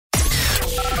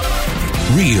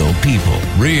Real people,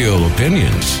 real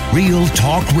opinions, real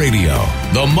talk radio.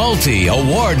 The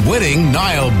multi-award-winning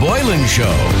Niall Boylan Show.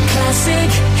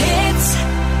 Classic hits.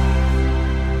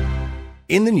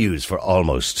 In the news for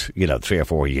almost, 3 or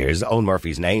 4 years, Owen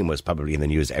Murphy's name was probably in the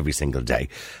news every single day.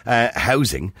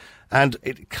 Housing. And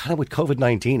it kind of, with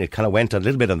COVID-19, it kind of went a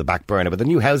little bit on the back burner. But the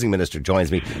new housing minister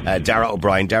joins me, Darragh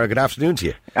O'Brien. Darragh, good afternoon to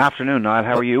you. Afternoon, Niall.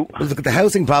 How are you? Well, look, the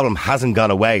housing problem hasn't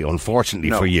gone away,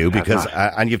 unfortunately, for you, because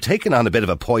and you've taken on a bit of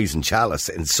a poison chalice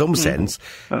in some sense.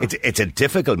 It's a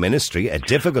difficult ministry, a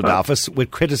difficult office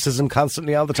with criticism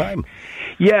constantly all the time.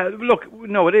 Yeah, look,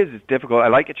 no, it is. It's difficult. I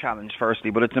like a challenge,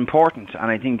 firstly, but it's important. And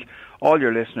I think all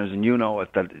your listeners, and you know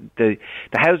it, that the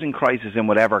housing crisis in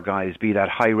whatever guise, be that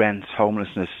high rents,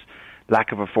 homelessness,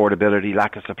 lack of affordability,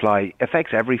 lack of supply,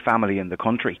 affects every family in the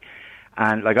country.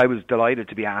 And I was delighted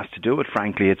to be asked to do it,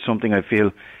 frankly. It's something I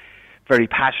feel very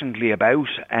passionately about.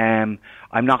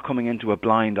 I'm not coming into it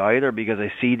blind either, because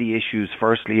I see the issues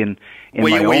firstly in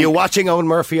were you watching Owen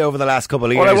Murphy over the last couple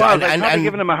of years? Well, I was. I've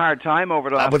given him a hard time over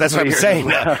the last but that's what I'm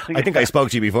saying. I think I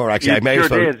spoke to you before, actually. I may have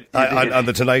spoken on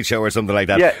the Tonight Show or something like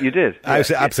that. Yeah, you did.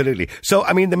 Absolutely. So,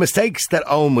 the mistakes that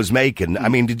Owen was making,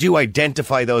 did you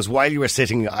identify those while you were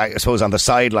sitting, I suppose, on the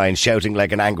sideline shouting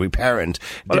like an angry parent?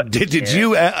 Did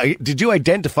you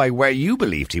identify where you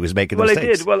believed he was making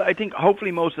mistakes? Well, I did. Well, I think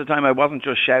hopefully most of the time I wasn't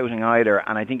just shouting either,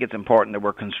 and I think it's important that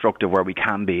we're constructive where we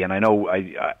can be. And I know,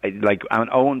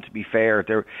 Owen, to be fair,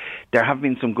 there have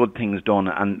been some good things done,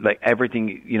 and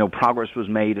everything, progress was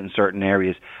made in certain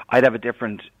areas. I'd have a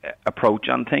different approach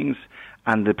on things,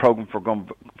 and the programme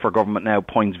for government now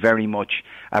points very much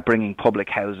at bringing public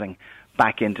housing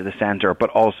back into the centre,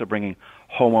 but also bringing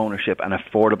home ownership and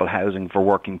affordable housing for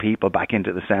working people back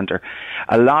into the centre.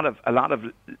 A lot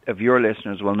of your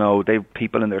listeners will know they've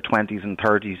people in their 20s and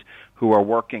 30s who are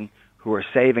working, who are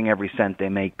saving every cent they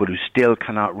make, but who still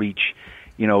cannot reach,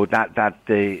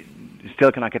 they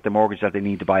still cannot get the mortgage that they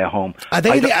need to buy a home. Are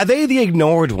they the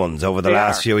ignored ones over the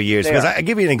last few years? Because I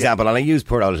give you an example, and I use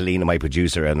poor old Helena, my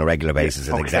producer, on a regular basis as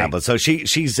an example. So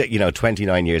she's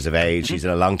 29 years of age. She's in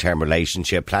a long-term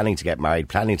relationship, planning to get married,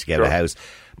 planning to get a house.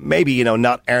 Maybe,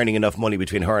 not earning enough money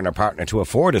between her and her partner to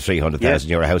afford a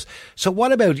 €300,000 house. So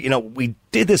what about, we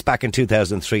did this back in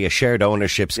 2003, a shared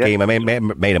ownership scheme. I mean,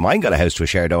 mate of mine got a house to a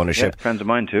shared ownership. Yeah, friends of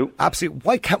mine too. Absolutely.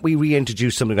 Why can't we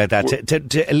reintroduce something like that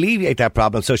to alleviate that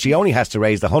problem, so she only has to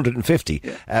raise the 150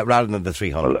 rather than the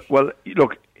 300? Well,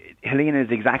 look, Helena is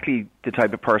exactly the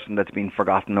type of person that's been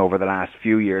forgotten over the last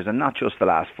few years, and not just the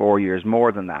last 4 years,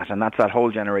 more than that. And that's that whole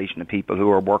generation of people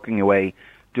who are working away,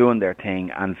 doing their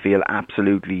thing, and feel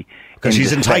absolutely... Because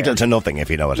she's entitled to nothing, if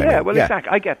you know what I mean. Yeah, well,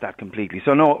 exactly. I get that completely.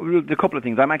 So, no, a couple of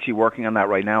things. I'm actually working on that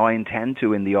right now. I intend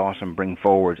to, in the autumn, bring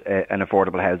forward an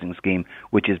affordable housing scheme,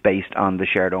 which is based on the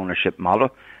shared ownership model.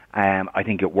 I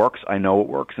think it works. I know it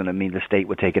works, and the state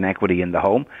will take an equity in the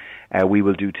home. We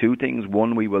will do two things.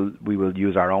 One, we will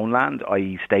use our own land,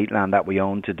 i.e. state land that we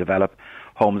own, to develop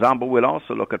homes on, but we'll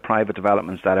also look at private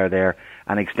developments that are there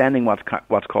and extending what's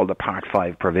called the Part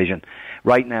 5 provision.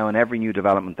 Right now, in every new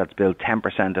development that's built,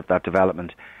 10% of that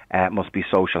development must be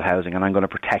social housing, and I'm going to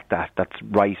protect that. That's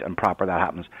right and proper that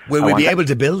happens. Will we be able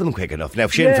to build them quick enough? Now,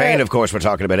 Sinn Féin, of course, we're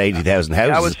talking about 80,000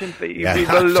 houses.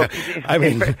 Well, look,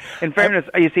 in fairness,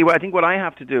 you see, I think what I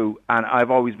have to do, and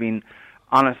I've always been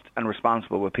honest and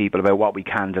responsible with people about what we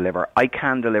can deliver. I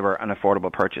can deliver an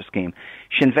affordable purchase scheme.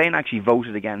 Sinn Féin actually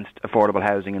voted against affordable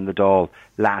housing in the Dáil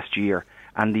last year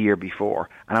and the year before,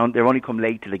 and they've only come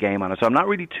late to the game on it. So I'm not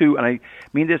really too, and I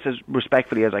mean this as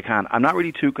respectfully as I can, I'm not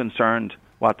really too concerned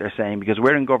what they're saying, because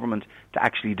we're in government to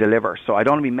actually deliver. So I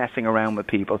don't want to be messing around with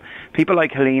people. People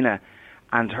like Helena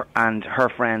and her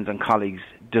friends and colleagues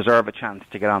deserve a chance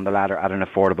to get on the ladder at an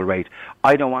affordable rate.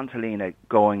 I don't want Helena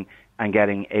going and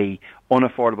getting a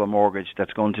unaffordable mortgage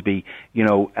that's going to be,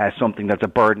 something that's a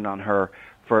burden on her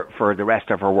for the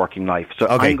rest of her working life. So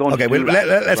I'm going to do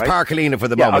that. Let's park Helena for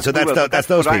the moment. So that's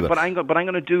those people. But I'm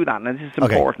going to do that, and this is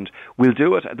important. We'll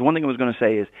do it. The one thing I was going to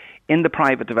say is, in the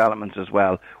private developments as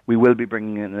well, we will be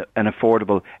bringing in an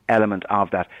affordable element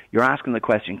of that. You're asking the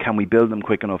question, can we build them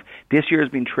quick enough? This year has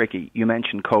been tricky. You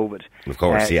mentioned COVID. Of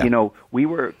course, we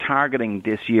were targeting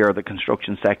this year the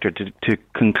construction sector to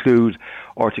conclude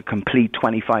or to complete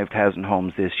 25,000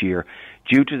 homes this year.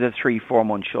 Due to the 3-4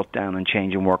 month shutdown and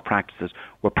change in work practices,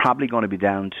 we're probably going to be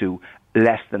down to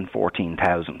less than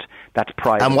 14,000. That's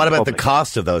private. And what about the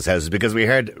cost of those houses? Because we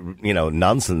heard,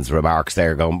 nonsense remarks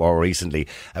there going more recently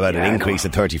about an increase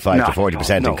of 35 to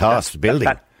 40% in cost building.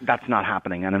 that's not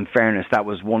happening. And in fairness, that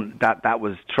was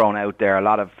thrown out there. A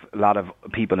lot of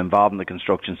people involved in the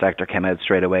construction sector came out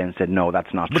straight away and said, no,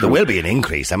 that's not true. But there will be an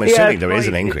increase. I'm assuming there is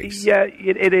an increase.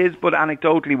 It is. But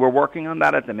anecdotally, we're working on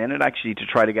that at the minute, actually, to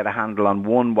try to get a handle on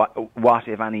what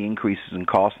if any increases in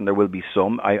cost, and there will be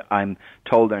some. I'm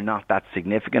told they're not that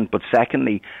significant. But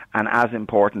secondly, and as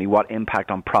importantly, what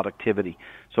impact on productivity?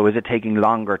 So is it taking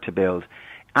longer to build?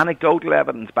 Anecdotal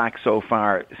evidence back so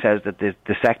far says that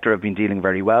the sector have been dealing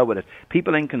very well with it.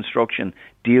 People in construction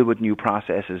deal with new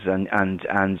processes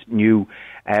and new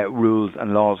rules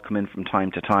and laws come in from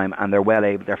time to time, and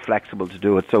they're flexible to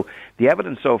do it. So the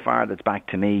evidence so far that's back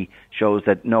to me shows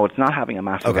that no, it's not having a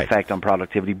massive effect on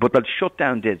productivity, but the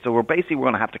shutdown did. So we're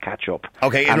going to have to catch up.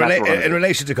 Okay, in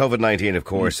relation to COVID-19, of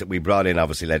course, we brought in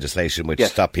obviously legislation which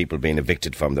stopped people being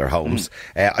evicted from their homes.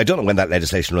 I don't know when that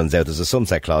legislation runs out. There's a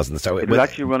sunset clause in the start. It will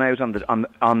actually run out under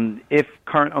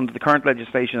the current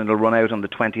legislation. It'll run out on the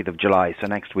 20th of July, so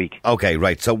next week. Okay,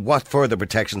 right. So what further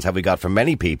protections have we got for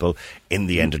many people in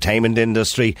the entertainment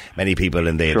industry, many people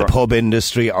in the pub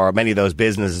industry, or many of those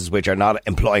businesses which are not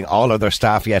employing all of their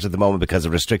staff yet at the moment because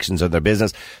of restrictions on their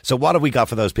business? So what have we got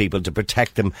for those people to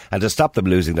protect them and to stop them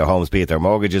losing their homes, be it their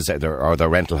mortgages or their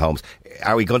rental homes?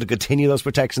 Are we going to continue those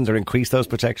protections or increase those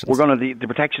protections? The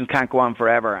protections can't go on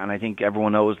forever, and I think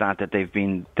everyone knows that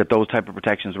those type of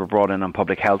protections were brought in on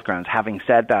public health grounds. Having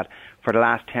said that, for the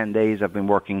last 10 days I've been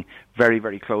working very,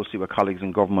 very closely with colleagues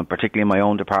in government, particularly in my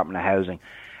own Department of Housing,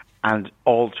 and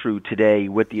all through today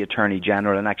with the Attorney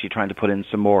General, and actually trying to put in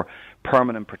some more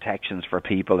permanent protections for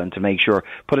people, and to make sure,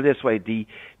 put it this way,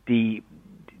 the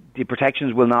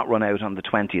protections will not run out on the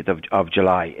 20th of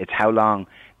July. It's how long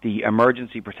the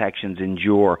emergency protections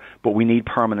endure, but we need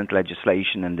permanent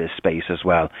legislation in this space as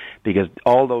well, because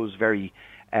all those very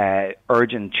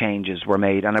urgent changes were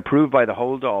made and approved by the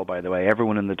whole Dáil, by the way.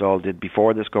 Everyone in the Dáil did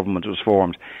before this government was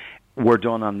formed. Were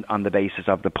done on the basis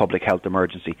of the public health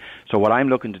emergency. So what I'm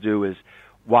looking to do is,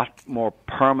 what more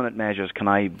permanent measures can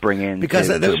I bring in? Because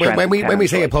when we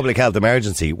say a public health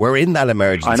emergency, we're in that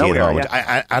emergency at the moment,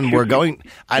 and we're going.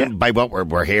 And by what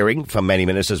we're hearing from many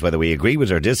ministers, whether we agree with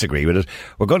it or disagree with it,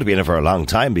 we're going to be in it for a long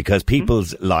time, because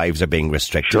people's lives are being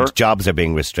restricted, jobs are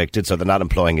being restricted, so they're not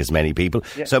employing as many people.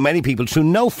 So many people, through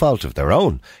no fault of their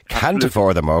own, can't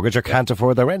afford their mortgage or can't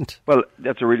afford their rent. Well,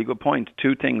 that's a really good point.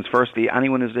 Two things. Firstly,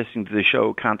 anyone who's listening to the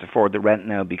show can't afford the rent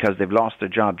now because they've lost their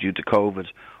job due to COVID,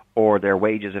 or their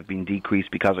wages have been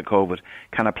decreased because of COVID,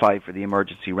 can apply for the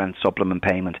emergency rent supplement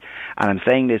payment. And I'm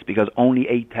saying this because only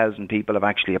 8,000 people have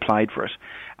actually applied for it,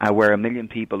 where 1 million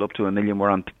people, up to 1 million, were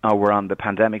on the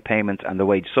pandemic payment and the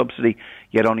wage subsidy,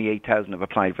 yet only 8,000 have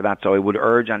applied for that. So I would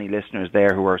urge any listeners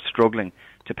there who are struggling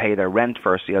to pay their rent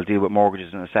firstly, I'll deal with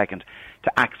mortgages in a second,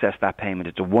 to access that payment.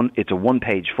 It's a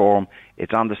one-page form.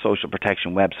 It's on the Social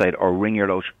Protection website, or ring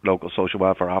your local social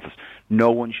welfare office.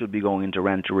 No one should be going into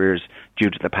rent arrears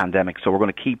due to the pandemic, so we're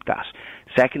going to keep that.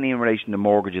 Secondly, in relation to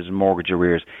mortgages and mortgage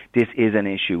arrears, this is an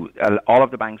issue. All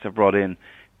of the banks have brought in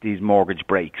these mortgage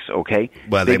breaks, okay?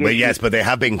 But they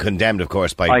have been condemned, of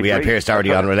course, by we had Pierce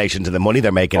Doherty on relation to the money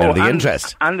they're making out of the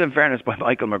interest. And in fairness, by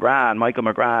Michael McGrath. And Michael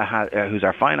McGrath, who's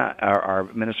our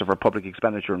Minister for Public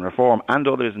Expenditure and Reform, and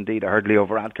others indeed, I heard Leo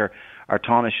Varadkar, are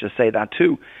tarnished to say that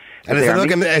too. And is there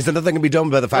nothing can be done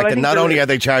by the fact that not only are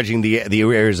they charging the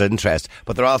arrears interest,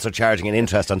 but they're also charging an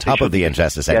interest on top of the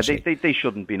interest, essentially? Yeah, they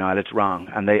shouldn't be, Niall. It's wrong,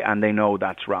 and they know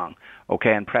that's wrong.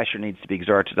 Okay, and pressure needs to be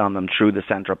exerted on them through the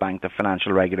central bank, the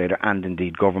financial regulator, and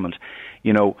indeed government.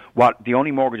 You know, the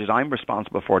only mortgages I'm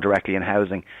responsible for directly in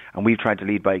housing, and we've tried to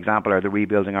lead by example, are the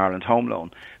Rebuilding Ireland Home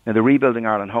Loan. Now, the Rebuilding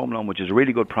Ireland Home Loan, which is a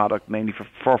really good product, mainly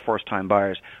for first-time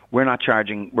buyers, we're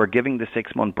giving the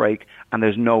 6-month break, and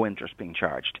there's no interest being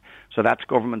charged. So that's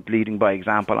government leading by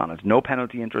example on it. No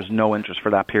penalty interest, no interest for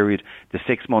that period. The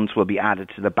 6 months will be added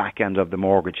to the back end of the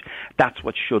mortgage. That's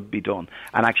what should be done.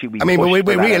 And actually,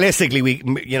 realistically,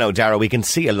 Darragh, we can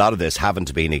see a lot of this having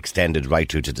to be extended right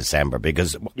through to December,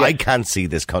 because I can't see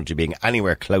this country being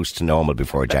anywhere close to normal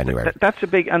before January. That's a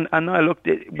big, and I looked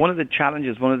at one of the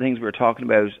challenges, one of the things we were talking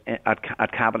about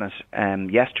at Cabinet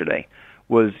yesterday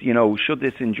was, should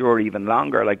this endure even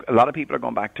longer? Like, a lot of people are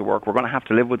going back to work. We're going to have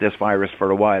to live with this virus for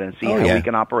a while and see how we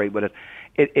can operate with it.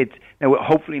 Now,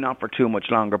 hopefully not for too much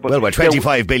longer. But we're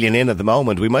 25 billion in at the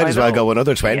moment. We might as well go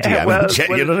another 20. You know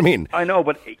what I mean? I know,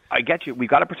 but I get you. We've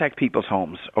got to protect people's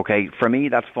homes, okay? For me,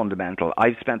 that's fundamental.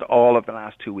 I've spent all of the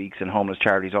last 2 weeks in homeless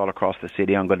charities all across the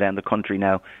city. I'm going down the country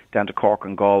now, down to Cork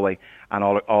and Galway, and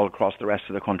all across the rest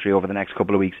of the country over the next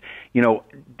couple of weeks.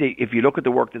 If you look at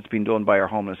the work that's been done by our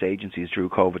homeless agencies through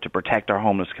COVID to protect our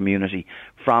homeless community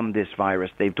from this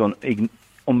virus, they've done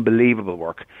unbelievable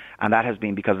work, and that has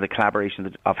been because of the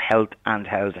collaboration of health and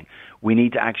housing. We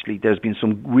need to actually, there's been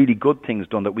some really good things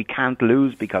done that we can't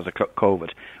lose because of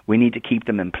COVID. We need to keep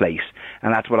them in place,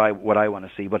 and that's what I want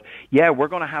to see. But yeah, we're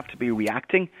going to have to be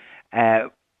reacting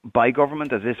by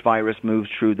government as this virus moves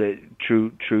through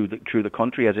the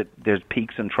country, as there's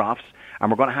peaks and troughs,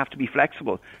 and we're going to have to be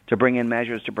flexible to bring in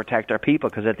measures to protect our people,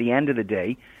 because at the end of the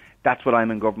day, that's what I'm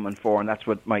in government for, and that's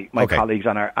what my colleagues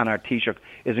and our Taoiseach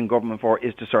is in government for,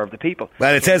 is to serve the people.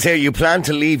 Well, it says here you plan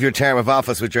to leave your term of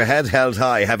office with your head held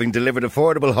high, having delivered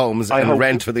affordable homes and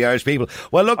rent for the Irish people.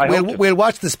 Well, look, we'll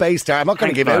watch the space, Darragh. I'm not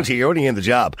going to give out to you. You're only in the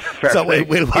job. So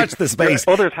we'll watch the space.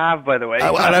 Others have, by the way.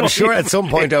 And I'm sure at some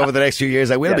point over the next few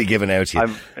years I will be giving out to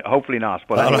you. Hopefully not,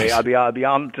 but anyway, I'll be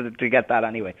on to get that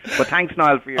anyway. But thanks,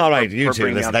 Niall, for your... All right, you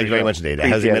too. Listen, thank you very much indeed.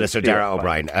 Housing Minister Darragh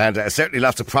O'Brien. And certainly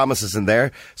lots of promises in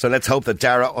there. So let's hope that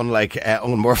Darragh, unlike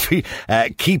Owen Murphy,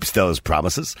 keeps those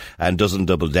promises and doesn't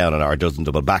double down on, or doesn't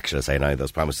double back, should I say, now,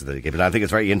 those promises that he gave. And I think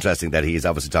it's very interesting that he's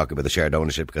obviously talking about the shared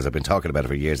ownership, because I've been talking about it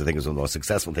for years. I think it's one of the most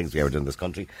successful things we ever did in this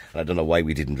country, and I don't know why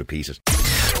we didn't repeat it.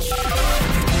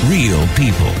 Real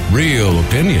people, real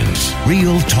opinions,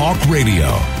 real talk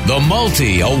radio. The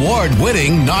multi-award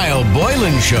winning Niall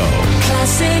Boylan Show.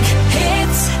 Classic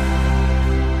hits.